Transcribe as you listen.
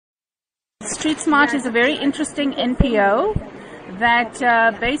STREETSMART is a very interesting NPO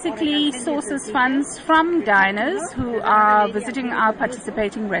that basically sources funds from diners who are visiting our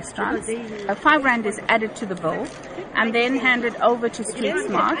participating restaurants. R5 is added to the bill and then handed over to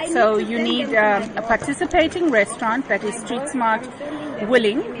STREETSMART. So you need a participating restaurant that is STREETSMART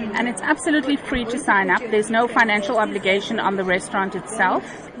willing, and it's absolutely free to sign up. There's no financial obligation on the restaurant itself.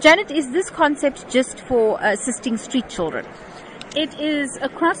 Janet, is this concept just for assisting street children? It is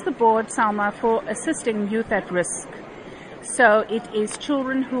across the board, Salma, for assisting youth at risk. So it is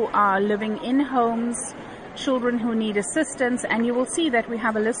children who are living in homes, children who need assistance, and you will see that we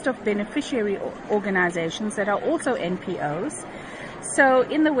have a list of beneficiary organizations that are also NPOs. So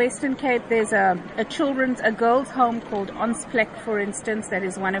in the Western Cape, there's a girls' home called Onsplek, for instance, that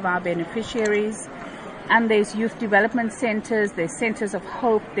is one of our beneficiaries. And there's youth development centers, there's centers of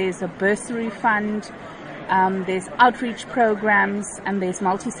hope, there's a bursary fund, there's outreach programs, and there's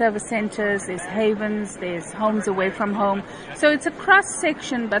multi-service centers, there's havens, there's homes away from home. So it's a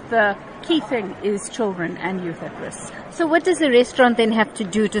cross-section, but the key thing is children and youth at risk. So what does the restaurant then have to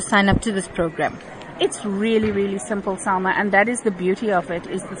do to sign up to this program? It's really, really simple, Salma, and that is the beauty of it,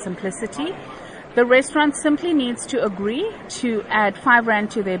 is the simplicity. The restaurant simply needs to agree to add R5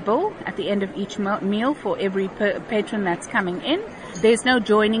 to their bill at the end of each meal for every patron that's coming in. There's no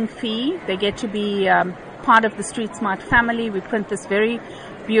joining fee. They get to be part of the STREETSMART family. We print this very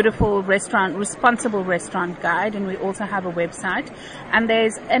beautiful responsible restaurant guide, and we also have a website. And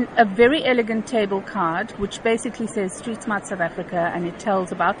there's a very elegant table card which basically says STREETSMART South Africa, and it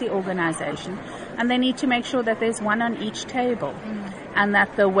tells about the organization. And they need to make sure that there's one on each table, and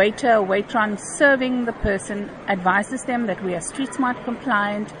that the waiter or waitron serving the person advises them that we are STREETSMART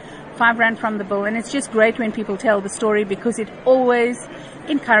compliant, R5 from the bill. And it's just great when people tell the story, because it always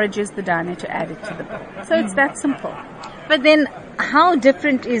encourages the diner to add it to the bill. So it's that simple. But then how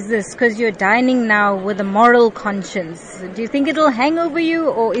different is this? Because you're dining now with a moral conscience. Do you think it'll hang over you,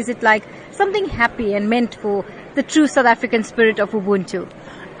 or is it like something happy and meant for the true South African spirit of Ubuntu?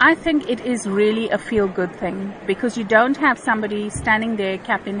 I think it is really a feel-good thing, because you don't have somebody standing there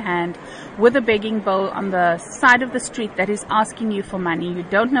cap in hand with a begging bowl on the side of the street that is asking you for money. You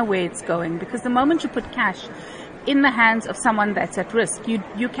don't know where it's going, because the moment you put cash in the hands of someone that's at risk,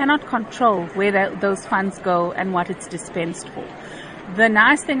 you cannot control where those funds go and what it's dispensed for. The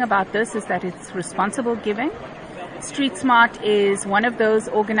nice thing about this is that it's responsible giving. STREETSMART is one of those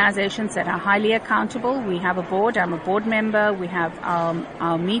organizations that are highly accountable. We have a board. I'm a board member. We have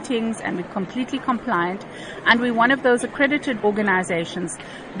our meetings, and we're completely compliant. And we're one of those accredited organizations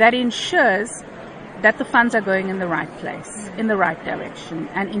that ensures that the funds are going in the right place, in the right direction,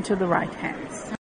 and into the right hands.